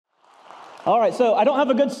All right, so I don't have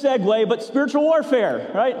a good segue, but spiritual warfare,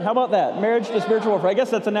 right? How about that? Marriage to spiritual warfare. I guess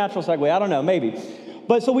that's a natural segue. I don't know, maybe.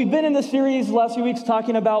 But so we've been in this series the last few weeks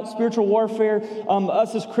talking about spiritual warfare.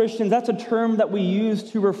 Us as Christians, that's a term that we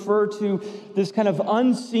use to refer to this kind of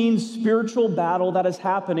unseen spiritual battle that is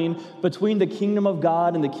happening between the kingdom of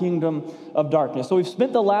God and the kingdom of darkness. So we've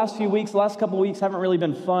spent the last couple of weeks haven't really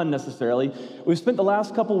been fun necessarily. We've spent the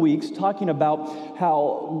last couple of weeks talking about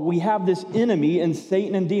how we have this enemy in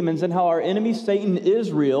Satan and demons, and how our enemy Satan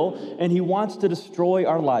is real and he wants to destroy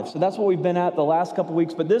our lives. So that's what we've been at the last couple of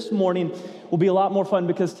weeks. But this morning will be a lot more fun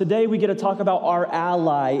because today we get to talk about our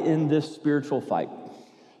ally in this spiritual fight.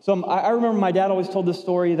 So I remember my dad always told this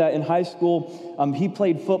story that in high school, he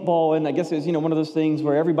played football, and I guess it was, one of those things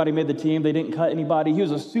where everybody made the team. They didn't cut anybody. He was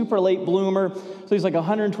a super late bloomer, so he's like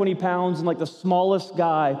 120 pounds and like the smallest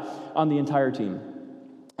guy on the entire team.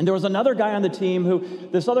 And there was another guy on the team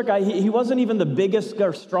he wasn't even the biggest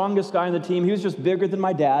or strongest guy on the team. He was just bigger than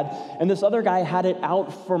my dad. And this other guy had it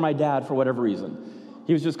out for my dad for whatever reason.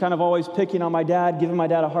 He was just kind of always picking on my dad, giving my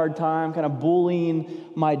dad a hard time, kind of bullying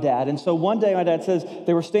my dad. And so one day my dad says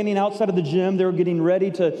they were standing outside of the gym. They were getting ready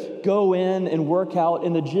to go in and work out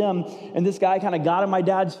in the gym. And this guy kind of got in my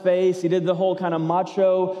dad's face. He did the whole kind of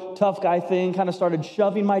macho, tough guy thing, kind of started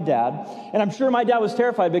shoving my dad. And I'm sure my dad was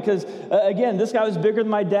terrified because, again, this guy was bigger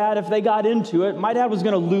than my dad. If they got into it, my dad was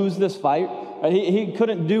going to lose this fight. He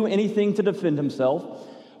couldn't do anything to defend himself.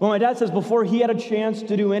 Well, my dad says before he had a chance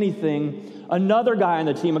to do anything, another guy on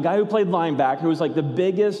the team, a guy who played linebacker, who was like the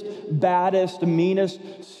biggest, baddest, meanest,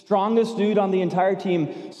 strongest dude on the entire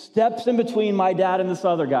team, steps in between my dad and this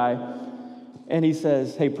other guy, and he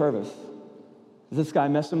says, "Hey, Purvis, is this guy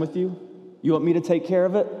messing with you? You want me to take care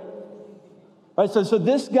of it?" Right, so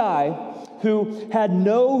this guy who had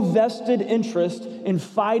no vested interest in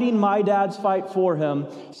fighting my dad's fight for him,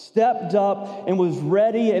 stepped up and was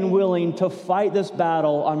ready and willing to fight this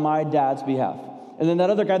battle on my dad's behalf. And then that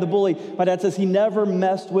other guy, the bully, my dad says he never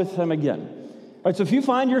messed with him again. Right, so if you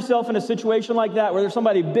find yourself in a situation like that where there's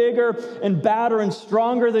somebody bigger and badder and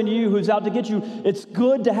stronger than you who's out to get you, it's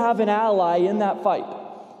good to have an ally in that fight.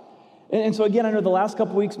 And so again, I know the last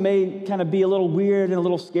couple weeks may kind of be a little weird and a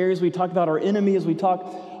little scary as we talk about our enemy, as we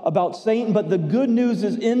talk about Satan, but the good news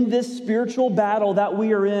is in this spiritual battle that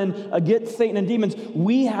we are in against Satan and demons,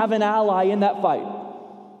 we have an ally in that fight.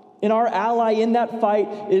 And our ally in that fight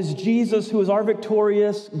is Jesus, who is our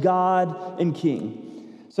victorious God and King.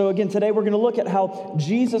 So again, today we're going to look at how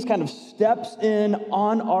Jesus kind of steps in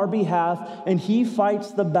on our behalf and he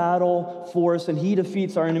fights the battle for us and he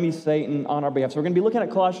defeats our enemy Satan on our behalf. So we're going to be looking at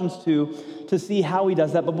Colossians 2 to see how he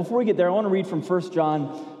does that. But before we get there, I want to read from 1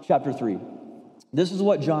 John chapter 3. This is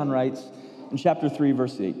what John writes in chapter 3,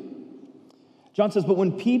 verse 8. John says, "But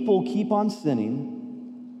when people keep on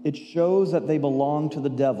sinning, it shows that they belong to the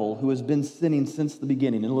devil who has been sinning since the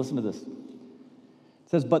beginning." And listen to this. It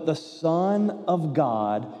says, "But the Son of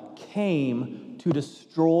God came to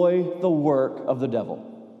destroy the work of the devil."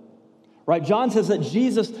 Right? John says that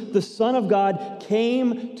Jesus, the Son of God,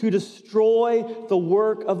 came to destroy the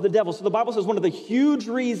work of the devil. So the Bible says one of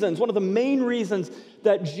the main reasons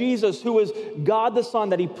that Jesus, who is God the Son,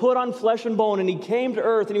 that he put on flesh and bone and he came to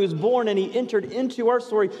earth and he was born and he entered into our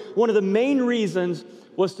story, one of the main reasons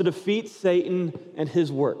was to defeat Satan and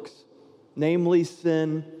his works, namely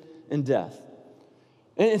sin and death.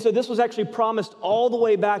 And so this was actually promised all the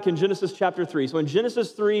way back in Genesis chapter 3. So in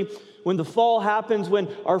Genesis 3, when the fall happens, when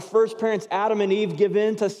our first parents, Adam and Eve, give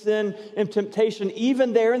in to sin and temptation,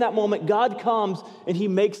 even there in that moment, God comes and he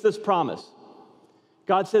makes this promise.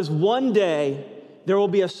 God says, one day there will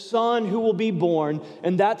be a son who will be born,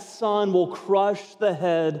 and that son will crush the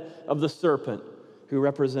head of the serpent who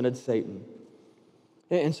represented Satan.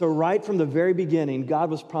 And so right from the very beginning,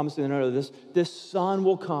 God was promising this son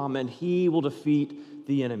will come and he will defeat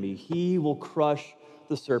the enemy. He will crush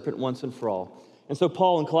the serpent once and for all. And so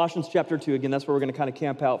Paul in Colossians chapter 2, again, that's where we're going to kind of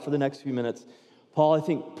camp out for the next few minutes. Paul, I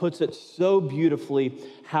think, puts it so beautifully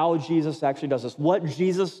how Jesus actually does this, what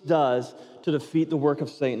Jesus does to defeat the work of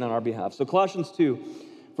Satan on our behalf. So Colossians 2,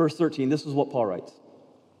 verse 13, this is what Paul writes.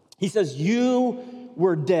 He says, "You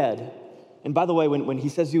were dead." And by the way, when he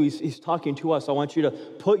says you, he's talking to us. I want you to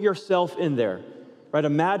put yourself in there, right?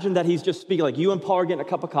 Imagine that he's just speaking, like you and Paul are getting a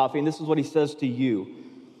cup of coffee, and this is what he says to you.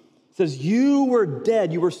 He says, "You were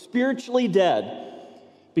dead. You were spiritually dead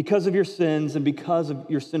because of your sins and because of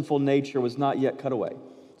your sinful nature was not yet cut away."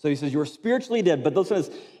 So he says, you were spiritually dead. But listen to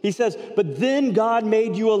this. He says, "But then God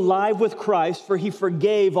made you alive with Christ, for he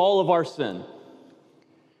forgave all of our sin."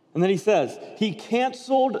 And then he says, "He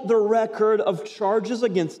canceled the record of charges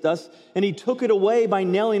against us, and he took it away by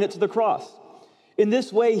nailing it to the cross. In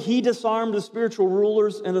this way, he disarmed the spiritual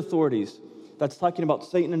rulers and authorities. That's talking about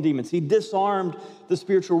Satan and demons. He disarmed the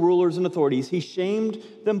spiritual rulers and authorities. He shamed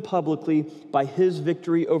them publicly by his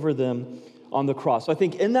victory over them on the cross. So I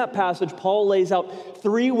think in that passage, Paul lays out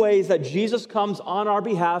 3 ways that Jesus comes on our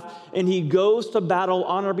behalf, and he goes to battle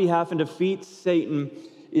on our behalf and defeats Satan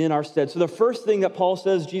in our stead. So the first thing that Paul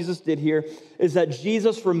says Jesus did here is that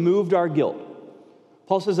Jesus removed our guilt.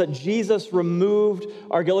 Paul says that Jesus removed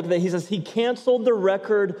our guilt. He says he canceled the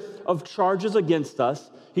record of charges against us.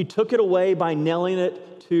 He took it away by nailing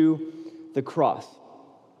it to the cross.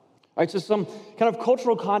 All right, so some kind of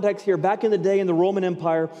cultural context here. Back in the day in the Roman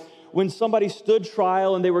Empire, when somebody stood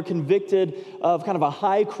trial and they were convicted of kind of a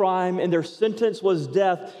high crime and their sentence was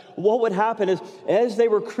death, what would happen is as they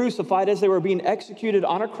were crucified, as they were being executed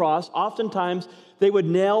on a cross, oftentimes they would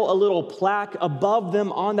nail a little plaque above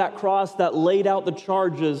them on that cross that laid out the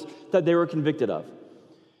charges that they were convicted of.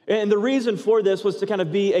 And the reason for this was to kind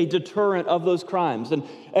of be a deterrent of those crimes. And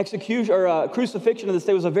execution or crucifixion in this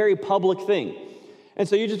day was a very public thing. And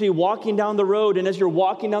so you'd just be walking down the road, and as you're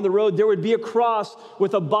walking down the road, there would be a cross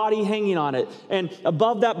with a body hanging on it. And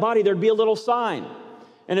above that body, there'd be a little sign.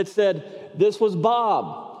 And it said, this was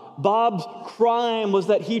Bob. Bob's crime was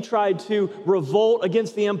that he tried to revolt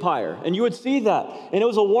against the empire. And you would see that. And it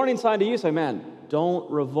was a warning sign to you, say, man, don't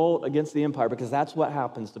revolt against the empire, because that's what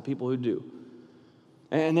happens to people who do.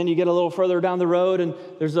 And then you get a little further down the road, and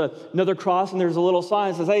there's another cross, and there's a little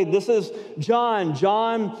sign that says, hey, this is John.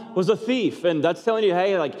 John was a thief. And that's telling you,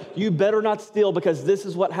 hey, like, you better not steal, because this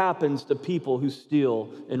is what happens to people who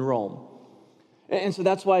steal in Rome. And so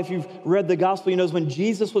that's why if you've read the gospel, you know when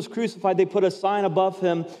Jesus was crucified, they put a sign above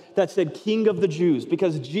him that said King of the Jews,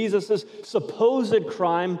 because Jesus' supposed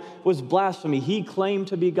crime was blasphemy. He claimed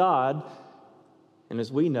to be God. And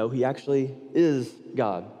as we know, he actually is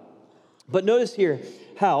God. But notice here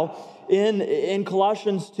how in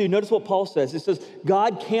Colossians 2, notice what Paul says. It says,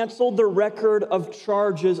 God canceled the record of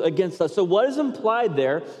charges against us. So what is implied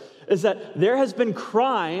there is that there has been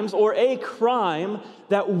crimes or a crime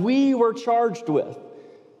that we were charged with.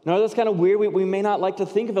 Now, that's kind of weird. We may not like to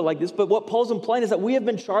think of it like this, but what Paul's implying is that we have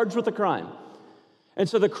been charged with a crime. And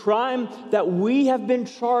so the crime that we have been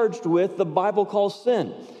charged with, the Bible calls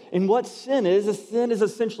sin. And what sin is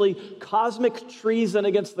essentially cosmic treason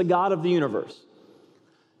against the God of the universe.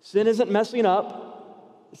 Sin isn't messing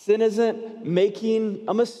up. Sin isn't making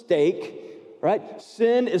a mistake, right?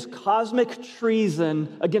 Sin is cosmic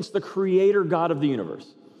treason against the creator God of the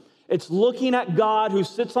universe. It's looking at God who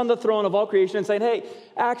sits on the throne of all creation and saying, hey,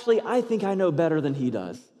 actually, I think I know better than he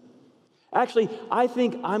does. Actually, I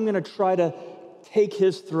think I'm going to try to take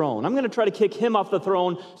his throne. I'm going to try to kick him off the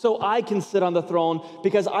throne so I can sit on the throne,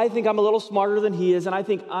 because I think I'm a little smarter than he is, and I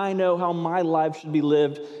think I know how my life should be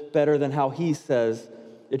lived better than how he says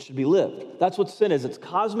it should be lived. That's what sin is. It's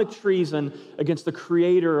cosmic treason against the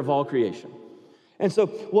creator of all creation. And so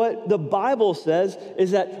what the Bible says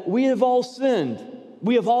is that we have all sinned.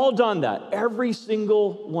 We have all done that, every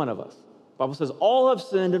single one of us. The Bible says all have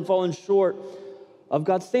sinned and fallen short of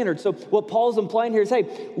God's standard. So what Paul's implying here is,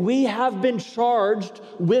 hey, we have been charged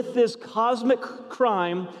with this cosmic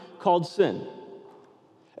crime called sin.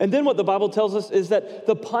 And then what the Bible tells us is that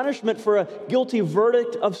the punishment for a guilty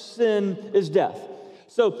verdict of sin is death.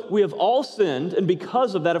 So we have all sinned, and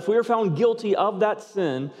because of that, if we are found guilty of that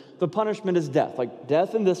sin, the punishment is death, like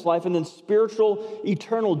death in this life, and then spiritual,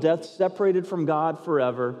 eternal death separated from God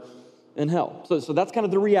forever in hell. So that's kind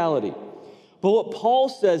of the reality. But what Paul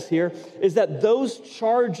says here is that those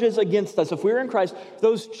charges against us, if we're in Christ,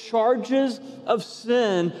 those charges of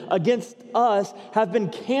sin against us have been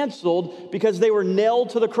canceled because they were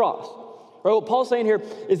nailed to the cross. Right? What Paul's saying here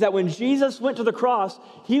is that when Jesus went to the cross,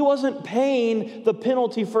 he wasn't paying the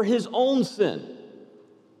penalty for his own sin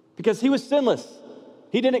because he was sinless.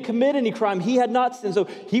 He didn't commit any crime. He had not sinned. So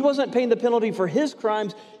he wasn't paying the penalty for his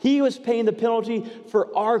crimes. He was paying the penalty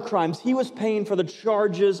for our crimes. He was paying for the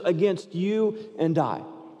charges against you and I.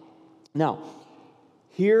 Now,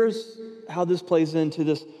 here's how this plays into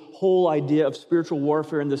this whole idea of spiritual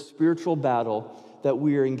warfare and the spiritual battle that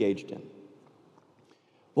we are engaged in.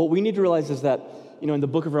 What we need to realize is that, in the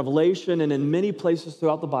book of Revelation and in many places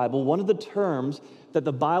throughout the Bible, one of the terms that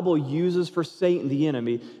the Bible uses for Satan, the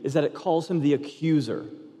enemy, is that it calls him the accuser.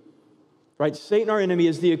 Right? Satan, our enemy,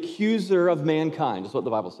 is the accuser of mankind, is what the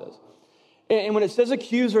Bible says. And when it says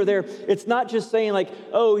accuser there, it's not just saying like,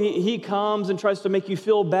 oh, he comes and tries to make you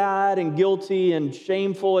feel bad and guilty and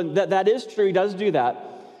shameful, and that is true, he does do that.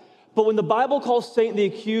 But when the Bible calls Satan the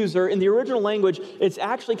accuser, in the original language, it's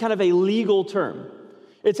actually kind of a legal term.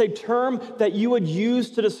 It's a term that you would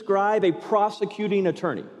use to describe a prosecuting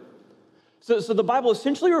attorney. So the Bible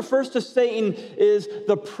essentially refers to Satan as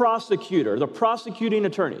the prosecutor, the prosecuting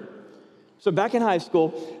attorney. So back in high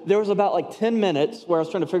school, there was about like 10 minutes where I was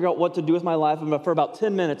trying to figure out what to do with my life. And for about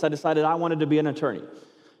 10 minutes, I decided I wanted to be an attorney.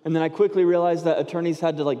 And then I quickly realized that attorneys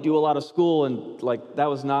had to like do a lot of school, and like that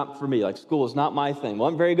was not for me. Like school was not my thing. Well,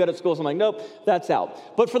 I'm very good at school, so I'm like, nope, that's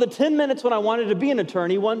out. But for the 10 minutes when I wanted to be an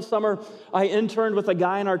attorney, one summer I interned with a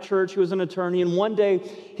guy in our church who was an attorney, and one day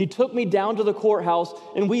he took me down to the courthouse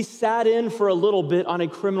and we sat in for a little bit on a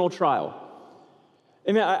criminal trial.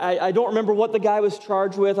 I mean, I don't remember what the guy was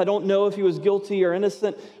charged with. I don't know if he was guilty or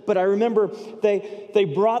innocent, but I remember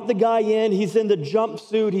they brought the guy in. He's in the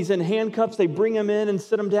jumpsuit. He's in handcuffs. They bring him in and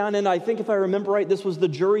sit him down. And I think if I remember right, this was the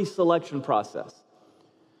jury selection process.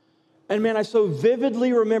 And man, I so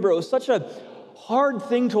vividly remember, it was such a hard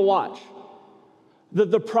thing to watch.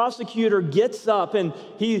 The prosecutor gets up and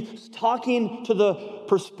he's talking to the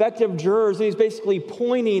prospective jurors, and he's basically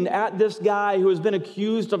pointing at this guy who has been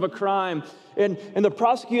accused of a crime. And the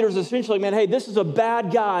prosecutor's essentially, man, hey, this is a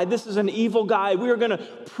bad guy. This is an evil guy. We are going to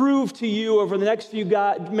prove to you over the next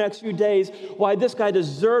few days why this guy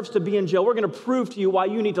deserves to be in jail. We're going to prove to you why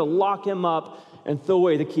you need to lock him up and throw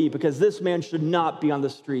away the key, because this man should not be on the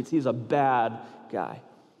streets. He's a bad guy.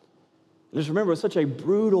 Just remember, it's such a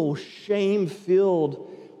brutal,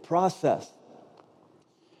 shame-filled process.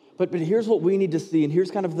 But here's what we need to see, and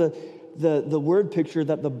here's kind of the word picture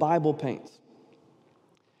that the Bible paints.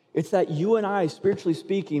 It's that you and I, spiritually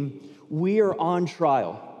speaking, we are on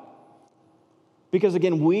trial. Because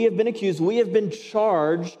again, we have been accused, we have been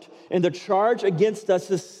charged, and the charge against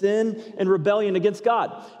us is sin and rebellion against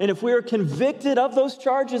God. And if we are convicted of those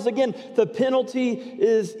charges, again, the penalty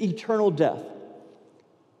is eternal death.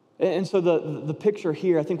 And so the picture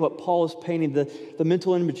here, I think what Paul is painting, the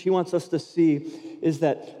mental image he wants us to see is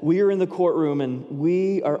that we are in the courtroom and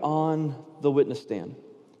we are on the witness stand.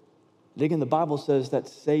 And again, the Bible says that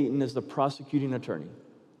Satan is the prosecuting attorney.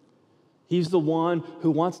 He's the one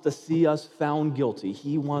who wants to see us found guilty.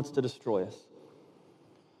 He wants to destroy us.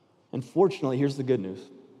 Unfortunately, here's the good news.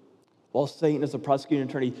 While Satan is the prosecuting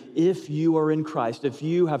attorney, if you are in Christ, if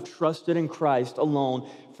you have trusted in Christ alone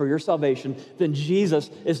for your salvation, then Jesus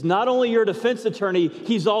is not only your defense attorney,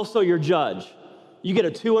 he's also your judge. You get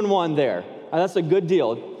a 2-in-1 there. That's a good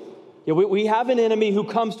deal. Yeah, we have an enemy who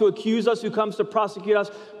comes to accuse us, who comes to prosecute us,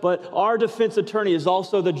 but our defense attorney is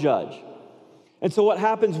also the judge. And so what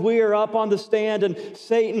happens, we are up on the stand, and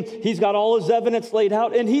Satan, he's got all his evidence laid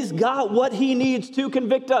out, and he's got what he needs to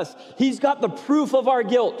convict us. He's got the proof of our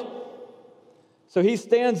guilt. So he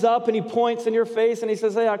stands up and he points in your face and he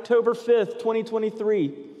says, hey, October 5th,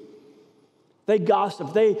 2023, they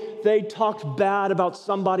gossiped. They talked bad about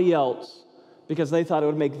somebody else because they thought it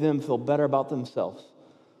would make them feel better about themselves.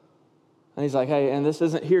 And he's like, hey, and this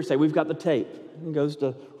isn't hearsay. We've got the tape. And he goes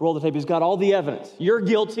to roll the tape. He's got all the evidence. You're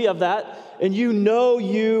guilty of that, and you know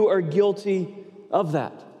you are guilty of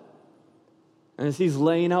that. And as he's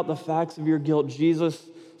laying out the facts of your guilt, Jesus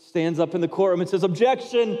stands up in the courtroom and says,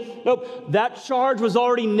 objection. Nope, that charge was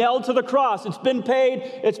already nailed to the cross. It's been paid.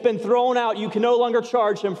 It's been thrown out. You can no longer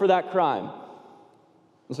charge him for that crime.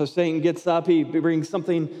 And so Satan gets up. He brings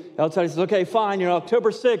something outside. He says, okay, fine.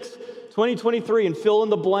 October 6th, 2023, and fill in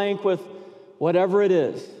the blank with whatever it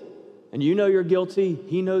is. And you know you're guilty.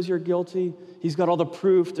 He knows you're guilty. He's got all the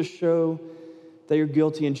proof to show that you're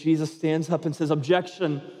guilty. And Jesus stands up and says,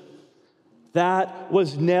 objection. That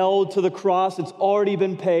was nailed to the cross. It's already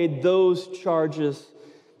been paid. Those charges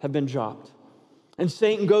have been dropped. And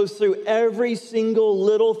Satan goes through every single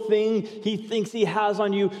little thing he thinks he has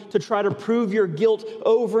on you to try to prove your guilt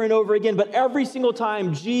over and over again. But every single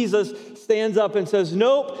time, Jesus stands up and says,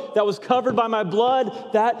 nope, that was covered by my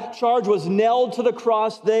blood. That charge was nailed to the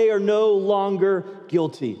cross. They are no longer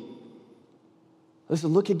guilty. Listen,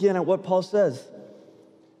 look again at what Paul says.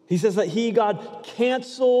 He says that God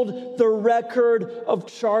canceled the record of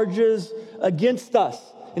charges against us.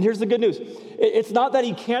 And here's the good news. It's not that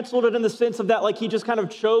he canceled it in the sense of that, like he just kind of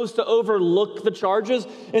chose to overlook the charges.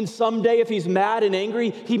 And someday if he's mad and angry,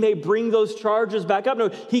 he may bring those charges back up. No,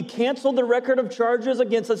 he canceled the record of charges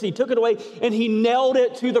against us. He took it away and he nailed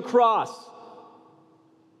it to the cross.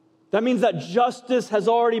 That means that justice has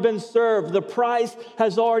already been served. The price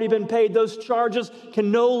has already been paid. Those charges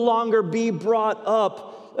can no longer be brought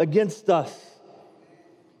up against us.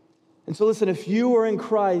 And so listen, if you are in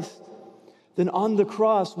Christ, then on the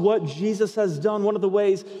cross, what Jesus has done, one of the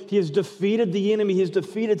ways he has defeated the enemy, he has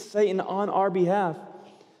defeated Satan on our behalf,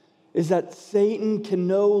 is that Satan can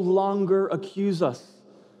no longer accuse us.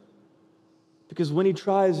 Because when he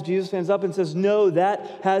tries, Jesus stands up and says, no,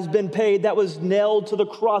 that has been paid. That was nailed to the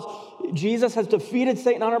cross. Jesus has defeated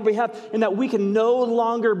Satan on our behalf, and that we can no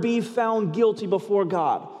longer be found guilty before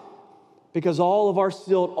God. because all of our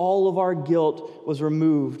silt, all of our guilt was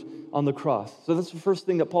removed on the cross. So that's the first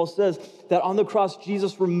thing that Paul says, that on the cross,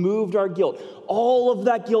 Jesus removed our guilt. All of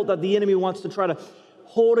that guilt that the enemy wants to try to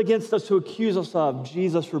hold against us, to accuse us of,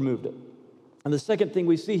 Jesus removed it. And the second thing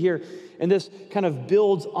we see here, and this kind of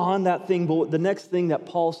builds on that thing, but the next thing that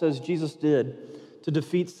Paul says Jesus did to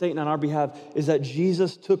defeat Satan on our behalf is that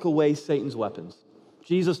Jesus took away Satan's weapons.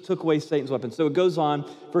 Jesus took away Satan's weapons. So it goes on,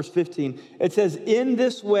 verse 15. It says, in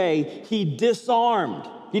this way, he disarmed.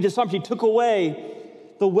 He took away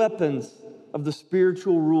the weapons of the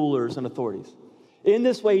spiritual rulers and authorities. In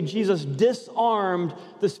this way, Jesus disarmed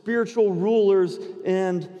the spiritual rulers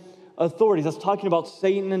and authorities. That's talking about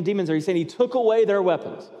Satan and demons there. He's saying he took away their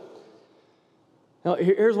weapons. Now,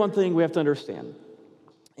 here's one thing we have to understand.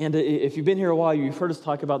 And if you've been here a while, you've heard us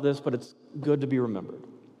talk about this, but it's good to be remembered,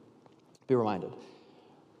 be reminded.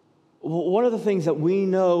 One of the things that we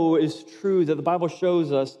know is true, that the Bible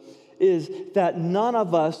shows us, is that none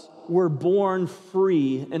of us were born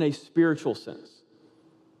free in a spiritual sense.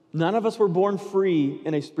 None of us were born free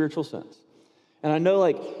in a spiritual sense. And I know,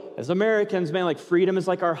 like, as Americans, man, like, freedom is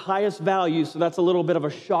like our highest value, so that's a little bit of a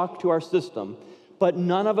shock to our system. But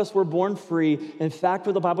none of us were born free. In fact,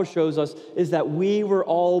 what the Bible shows us is that we were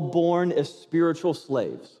all born as spiritual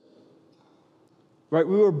slaves. Right?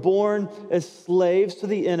 We were born as slaves to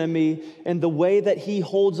the enemy, and the way that he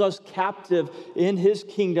holds us captive in his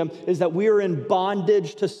kingdom is that we are in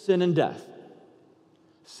bondage to sin and death.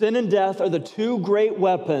 Sin and death are the two great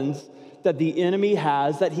weapons that the enemy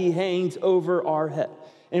has, that he hangs over our head.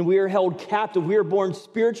 And we are held captive. We are born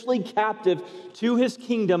spiritually captive to his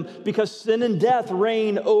kingdom because sin and death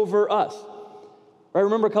reign over us. Right,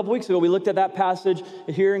 remember a couple weeks ago, we looked at that passage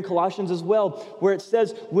here in Colossians as well, where it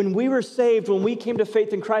says, when we were saved, when we came to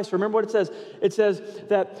faith in Christ, remember what it says? It says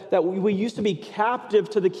that we used to be captive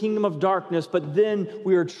to the kingdom of darkness, but then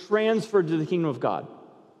we were transferred to the kingdom of God.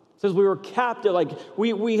 It says we were captive, like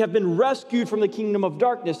we have been rescued from the kingdom of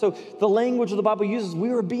darkness. So the language of the Bible uses,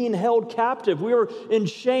 we were being held captive. We were in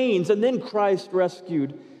chains, and then Christ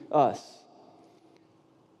rescued us.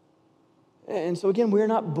 And so again, we're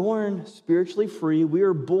not born spiritually free. We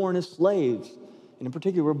are born as slaves. And in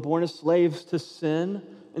particular, we're born as slaves to sin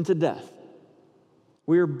and to death.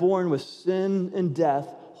 We are born with sin and death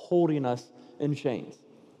holding us in chains.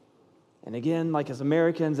 And again, like as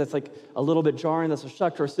Americans, that's like a little bit jarring. That's a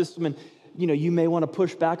shock to our system. And you may want to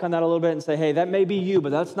push back on that a little bit and say, hey, that may be you,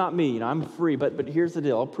 but that's not me. I'm free. But here's the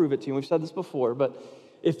deal. I'll prove it to you. We've said this before. But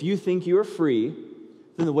if you think you are free,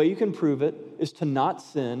 then the way you can prove it is to not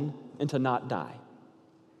sin and to not die.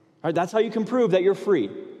 All right, that's how you can prove that you're free.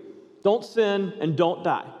 Don't sin and don't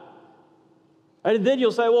die. Right, and then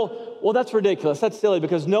you'll say, well, that's ridiculous. That's silly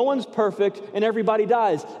because no one's perfect and everybody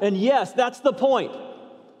dies. And yes, that's the point.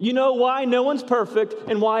 You know why no one's perfect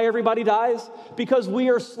and why everybody dies? Because we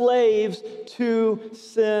are slaves to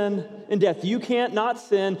sin and death. You can't not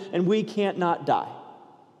sin and we can't not die.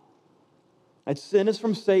 And sin is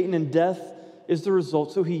from Satan and death is the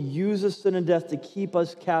result. So he uses sin and death to keep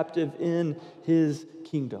us captive in his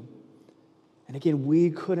kingdom. And again,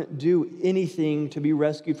 we couldn't do anything to be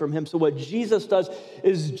rescued from him. So what Jesus does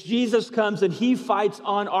is Jesus comes and he fights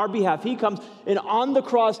on our behalf. He comes and on the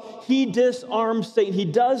cross, he disarms Satan. He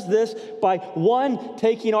does this by, one,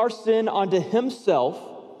 taking our sin onto himself,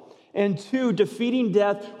 and two, defeating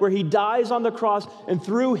death, where he dies on the cross, and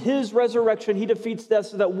through his resurrection, he defeats death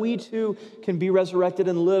so that we too can be resurrected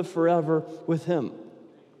and live forever with him.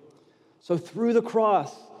 So through the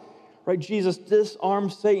cross, right, Jesus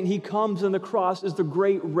disarms Satan. He comes, and the cross is the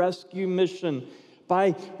great rescue mission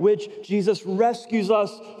by which Jesus rescues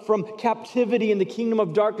us from captivity in the kingdom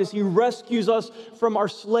of darkness. He rescues us from our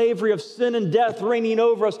slavery of sin and death reigning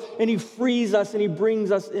over us, and he frees us and he brings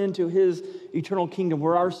us into his eternal kingdom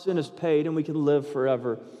where our sin is paid and we can live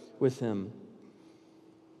forever with him.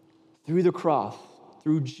 Through the cross,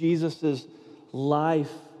 through Jesus'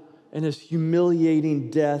 life and his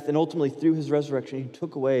humiliating death, and ultimately through his resurrection, he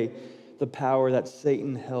took away the power that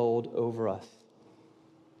Satan held over us.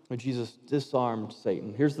 When Jesus disarmed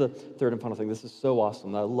Satan. Here's the third and final thing. This is so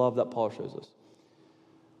awesome. I love that Paul shows us.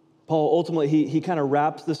 Paul ultimately, he kind of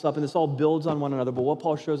wraps this up, and this all builds on one another, but what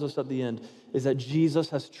Paul shows us at the end is that Jesus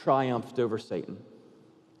has triumphed over Satan.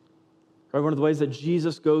 Right? One of the ways that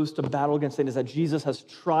Jesus goes to battle against Satan is that Jesus has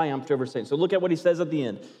triumphed over Satan. So look at what he says at the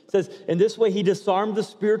end. It says, in this way he disarmed the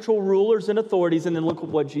spiritual rulers and authorities, and then look at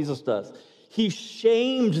what Jesus does. He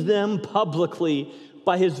shamed them publicly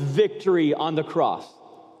by his victory on the cross.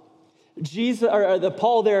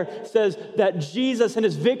 Paul there says that Jesus and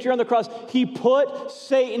his victory on the cross, he put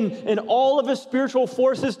Satan and all of his spiritual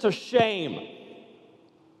forces to shame.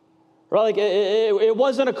 Right? Like it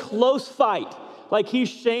wasn't a close fight. Like he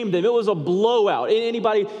shamed them. It was a blowout.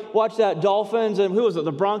 Anybody watch that Dolphins and who was it?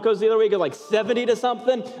 The Broncos the other week, like 70 to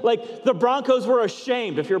something. Like the Broncos were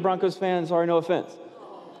ashamed. If you're a Broncos fan, sorry, no offense.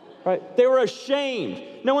 Right? They were ashamed.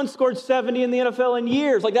 No one scored 70 in the NFL in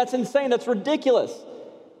years. Like that's insane. That's ridiculous.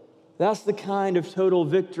 That's the kind of total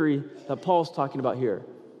victory that Paul's talking about here.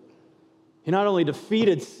 He not only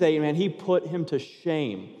defeated Satan, man, he put him to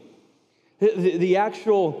shame. The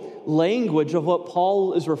actual language of what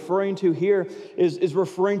Paul is referring to here is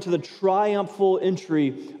referring to the triumphal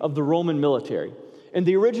entry of the Roman military. And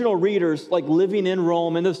the original readers, like living in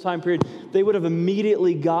Rome in this time period, they would have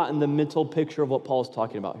immediately gotten the mental picture of what Paul's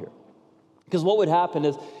talking about here. Because what would happen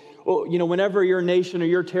is, whenever your nation or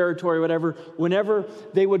your territory, whatever, whenever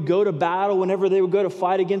they would go to battle, whenever they would go to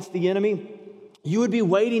fight against the enemy, you would be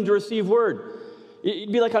waiting to receive word.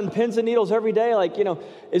 You'd be like on pins and needles every day, like,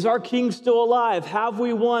 is our king still alive? Have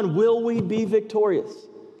we won? Will we be victorious?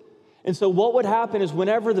 And so what would happen is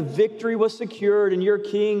whenever the victory was secured and your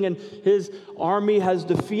king and his army has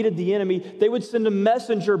defeated the enemy, they would send a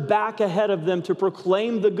messenger back ahead of them to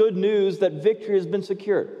proclaim the good news that victory has been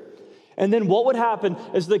secured. And then what would happen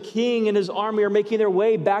is the king and his army are making their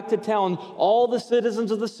way back to town. All the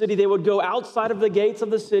citizens of the city, they would go outside of the gates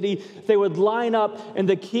of the city. They would line up, and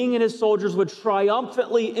the king and his soldiers would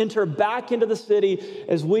triumphantly enter back into the city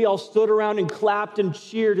as we all stood around and clapped and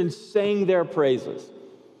cheered and sang their praises.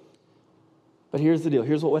 But here's the deal.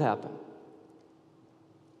 Here's what would happen.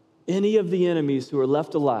 Any of the enemies who are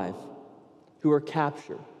left alive, who are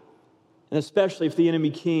captured, and especially if the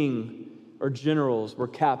enemy king or generals were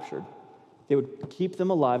captured, they would keep them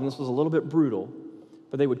alive, and this was a little bit brutal,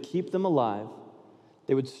 but they would keep them alive.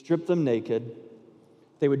 They would strip them naked.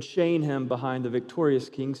 They would chain him behind the victorious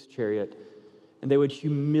king's chariot, and they would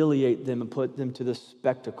humiliate them and put them to this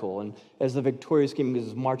spectacle. And as the victorious king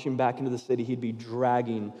is marching back into the city, he'd be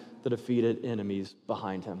dragging the defeated enemies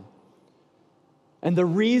behind him. And the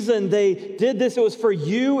reason they did this, it was for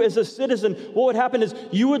you as a citizen. What would happen is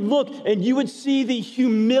you would look and you would see the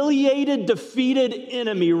humiliated, defeated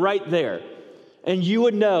enemy right there. And you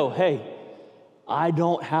would know, hey, I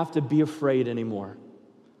don't have to be afraid anymore.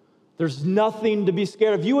 There's nothing to be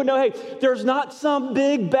scared of. You would know, hey, there's not some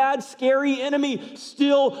big, bad, scary enemy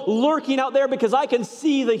still lurking out there because I can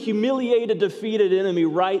see the humiliated, defeated enemy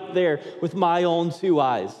right there with my own two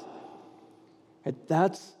eyes. And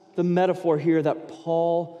that's the metaphor here that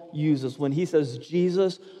Paul uses when he says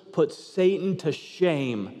Jesus put Satan to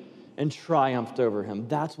shame and triumphed over him.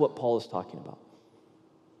 That's what Paul is talking about.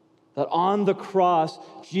 That on the cross,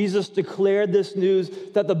 Jesus declared this news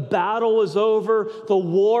that the battle was over, the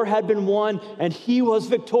war had been won, and he was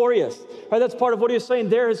victorious. Right? That's part of what he was saying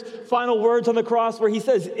there, his final words on the cross where he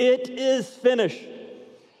says, it is finished.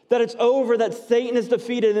 That it's over, that Satan is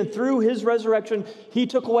defeated, and through his resurrection, he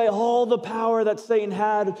took away all the power that Satan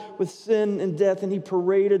had with sin and death, and he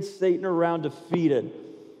paraded Satan around defeated,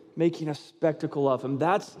 making a spectacle of him.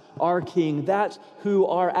 That's our king. That's who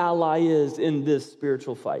our ally is in this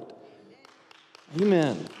spiritual fight.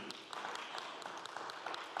 Amen.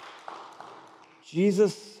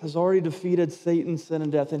 Jesus has already defeated Satan, sin,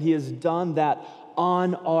 and death, and he has done that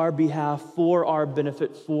on our behalf, for our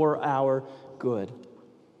benefit, for our good.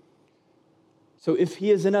 So if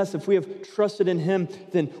he is in us, if we have trusted in him,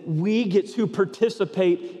 then we get to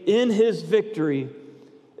participate in his victory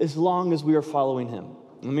as long as we are following him.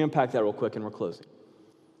 Let me unpack that real quick and we're closing.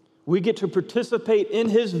 We get to participate in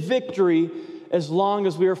his victory as long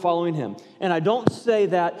as we are following him. And I don't say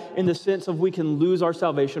that in the sense of we can lose our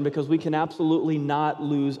salvation, because we can absolutely not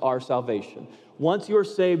lose our salvation. Once you're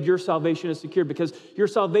saved, your salvation is secured, because your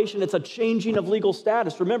salvation, it's a changing of legal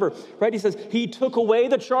status. Remember, right? He says he took away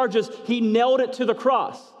the charges. He nailed it to the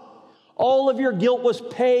cross. All of your guilt was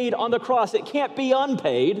paid on the cross. It can't be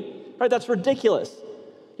unpaid, right? That's ridiculous.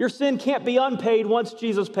 Your sin can't be unpaid once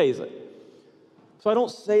Jesus pays it. So I don't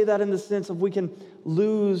say that in the sense of we can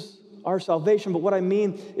lose our salvation, but what I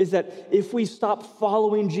mean is that if we stop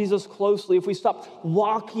following Jesus closely, if we stop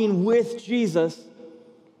walking with Jesus,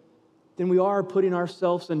 then we are putting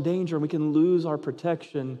ourselves in danger, and we can lose our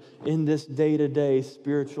protection in this day-to-day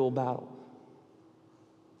spiritual battle.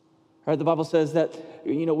 Right? The Bible says that,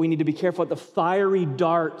 we need to be careful at the fiery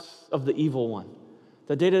darts of the evil one.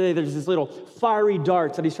 The day-to-day, there's these little fiery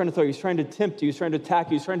darts that he's trying to throw. He's trying to tempt you. He's trying to attack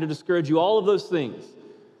you. He's trying to discourage you. All of those things.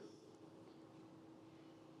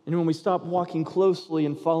 And when we stop walking closely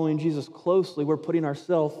and following Jesus closely, we're putting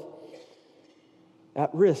ourselves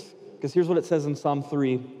at risk. Because here's what it says in Psalm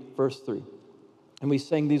 3, verse 3. And we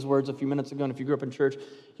sang these words a few minutes ago, and if you grew up in church,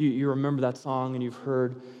 you remember that song and you've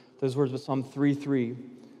heard those words with Psalm 3:3. It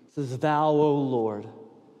says, "Thou, O Lord,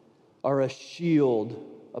 are a shield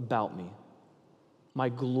about me, my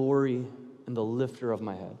glory and the lifter of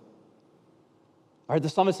my head. All right, the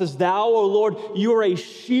psalmist says, thou, O Lord, you are a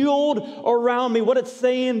shield around me. What it's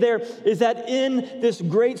saying there is that in this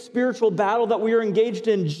great spiritual battle that we are engaged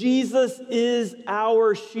in, Jesus is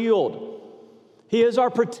our shield. He is our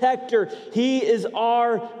protector. He is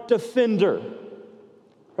our defender.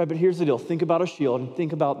 Right, but here's the deal. Think about a shield and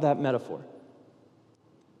think about that metaphor.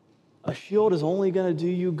 A shield is only going to do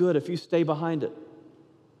you good if you stay behind it.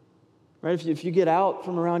 Right? If you get out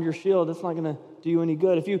from around your shield, that's not going to do you any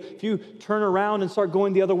good. If you turn around and start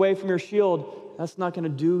going the other way from your shield, that's not going to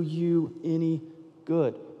do you any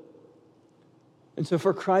good. And so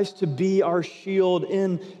for Christ to be our shield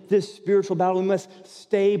in this spiritual battle, we must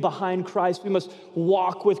stay behind Christ. We must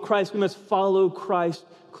walk with Christ. We must follow Christ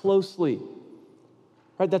closely.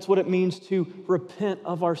 Right? That's what it means to repent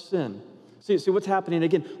of our sin. See what's happening.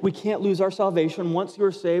 Again, we can't lose our salvation. Once you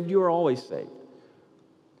are saved, you are always saved.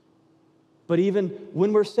 But even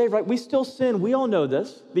when we're saved, right, we still sin. We all know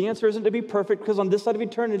this. The answer isn't to be perfect because on this side of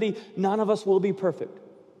eternity, none of us will be perfect.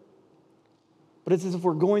 But it's as if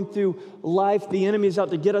we're going through life, the enemy is out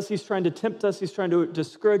to get us. He's trying to tempt us. He's trying to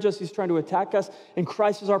discourage us. He's trying to attack us. And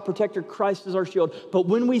Christ is our protector. Christ is our shield. But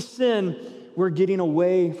when we sin, we're getting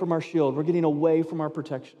away from our shield. We're getting away from our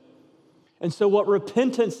protection. And so what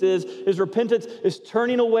repentance is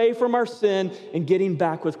turning away from our sin and getting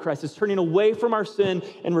back with Christ. It's turning away from our sin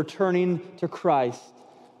and returning to Christ,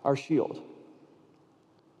 our shield.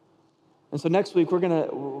 And so next week, we're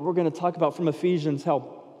gonna talk about from Ephesians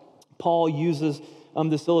how Paul uses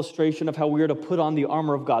this illustration of how we are to put on the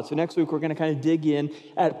armor of God. So next week, we're gonna kind of dig in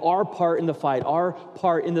at our part in the fight, our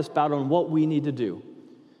part in this battle, and what we need to do.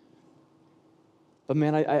 But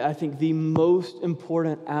man, I think the most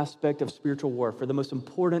important aspect of spiritual warfare, the most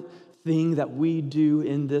important thing that we do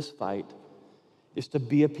in this fight is to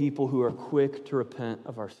be a people who are quick to repent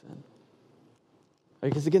of our sin.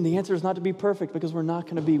 Because again, the answer is not to be perfect because we're not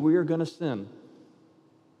going to be. We are going to sin.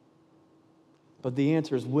 But the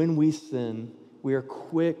answer is when we sin, we are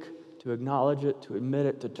quick to acknowledge it, to admit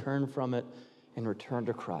it, to turn from it, and return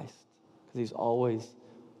to Christ. Because he's always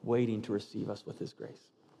waiting to receive us with his grace.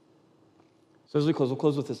 So as we close, we'll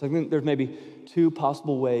close with this. I think there's maybe two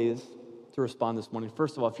possible ways to respond this morning.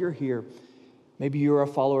 First of all, if you're here, maybe you're a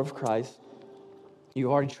follower of Christ. You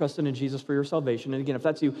already trusted in Jesus for your salvation. And again, if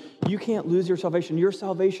that's you, you can't lose your salvation. Your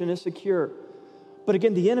salvation is secure. But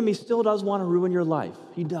again, the enemy still does want to ruin your life.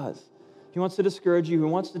 He does. He wants to discourage you. He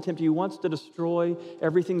wants to tempt you. He wants to destroy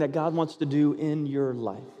everything that God wants to do in your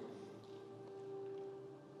life.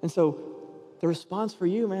 And so the response for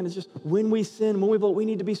you, man, is just when we sin, when we vote, we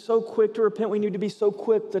need to be so quick to repent. We need to be so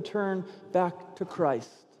quick to turn back to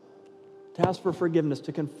Christ, to ask for forgiveness,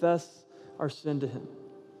 to confess our sin to him.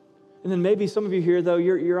 And then maybe some of you here, though,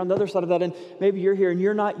 you're on the other side of that, and maybe you're here and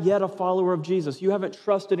you're not yet a follower of Jesus. You haven't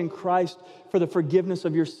trusted in Christ for the forgiveness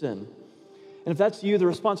of your sin. And if that's you, the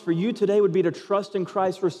response for you today would be to trust in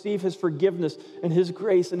Christ, receive his forgiveness and his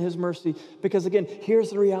grace and his mercy. Because again,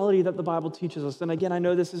 here's the reality that the Bible teaches us. And again, I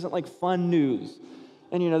know this isn't like fun news.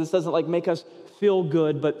 And this doesn't like make us feel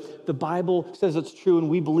good, but the Bible says it's true, and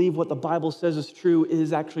we believe what the Bible says is true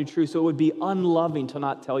is actually true. So it would be unloving to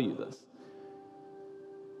not tell you this.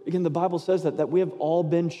 Again, the Bible says that we have all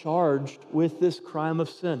been charged with this crime of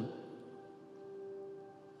sin.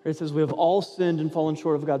 It says we have all sinned and fallen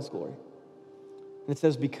short of God's glory. And it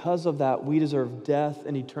says, because of that, we deserve death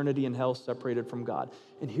and eternity in hell separated from God.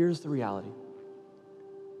 And here's the reality.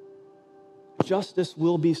 Justice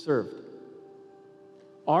will be served.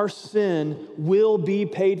 Our sin will be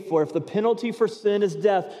paid for. If the penalty for sin is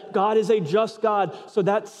death, God is a just God, so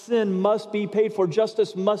that sin must be paid for.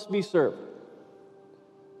 Justice must be served.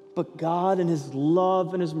 But God in his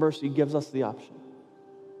love and his mercy gives us the option.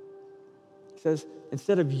 He says,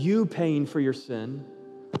 instead of you paying for your sin,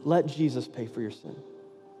 let Jesus pay for your sin.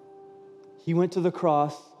 He went to the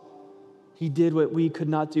cross. He did what we could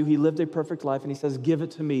not do. He lived a perfect life, and he says, give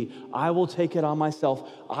it to me. I will take it on myself.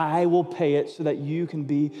 I will pay it so that you can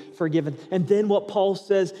be forgiven. And then what Paul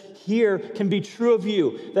says here can be true of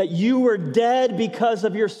you, that you were dead because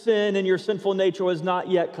of your sin and your sinful nature was not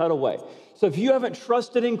yet cut away. So if you haven't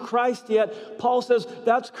trusted in Christ yet, Paul says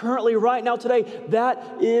that's currently right now today.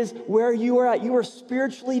 That is where you are at. You are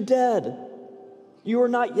spiritually dead. You are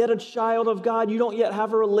not yet a child of God. You don't yet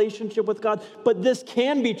have a relationship with God. But this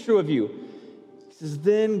can be true of you. He says,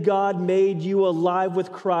 then God made you alive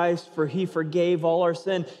with Christ, for he forgave all our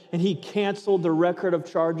sin, and he canceled the record of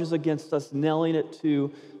charges against us, nailing it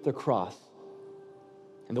to the cross.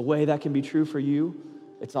 And the way that can be true for you,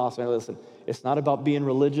 it's awesome. Listen, it's not about being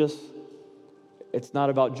religious. It's not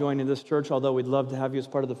about joining this church, although we'd love to have you as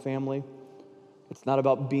part of the family. It's not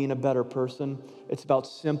about being a better person. It's about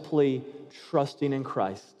simply trusting in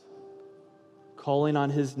Christ, calling on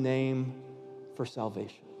his name for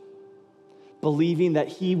salvation, believing that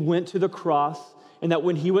he went to the cross, and that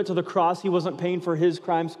when he went to the cross, he wasn't paying for his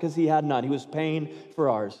crimes because he had none. He was paying for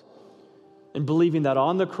ours. And believing that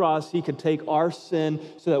on the cross, he could take our sin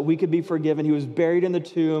so that we could be forgiven. He was buried in the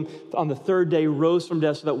tomb. On the third day, rose from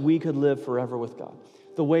death so that we could live forever with God.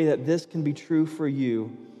 The way that this can be true for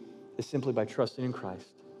you is simply by trusting in Christ,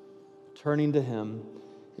 turning to him,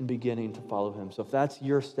 and beginning to follow him. So if that's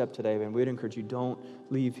your step today, man, we'd encourage you, don't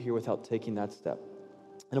leave here without taking that step.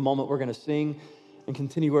 In a moment, we're going to sing and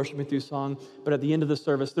continue worshiping through song. But at the end of the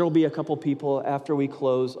service, there will be a couple people after we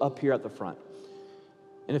close up here at the front.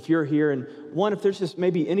 And if you're here, and if there's just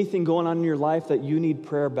maybe anything going on in your life that you need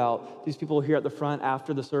prayer about, these people here at the front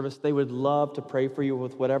after the service, they would love to pray for you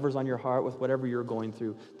with whatever's on your heart, with whatever you're going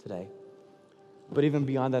through today. But even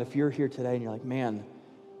beyond that, if you're here today and you're like, man,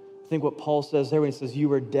 I think what Paul says there when he says you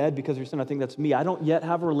were dead because of your sin, I think that's me. I don't yet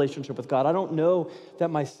have a relationship with God. I don't know that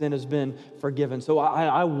my sin has been forgiven. So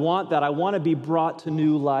I want that. I want to be brought to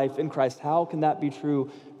new life in Christ. How can that be true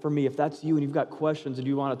for me? If that's you and you've got questions and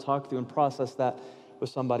you want to talk through and process that with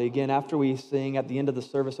somebody, again, after we sing at the end of the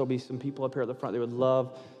service, there'll be some people up here at the front. They would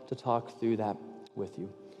love to talk through that with you.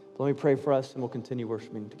 Let me pray for us and we'll continue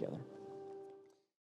worshiping together.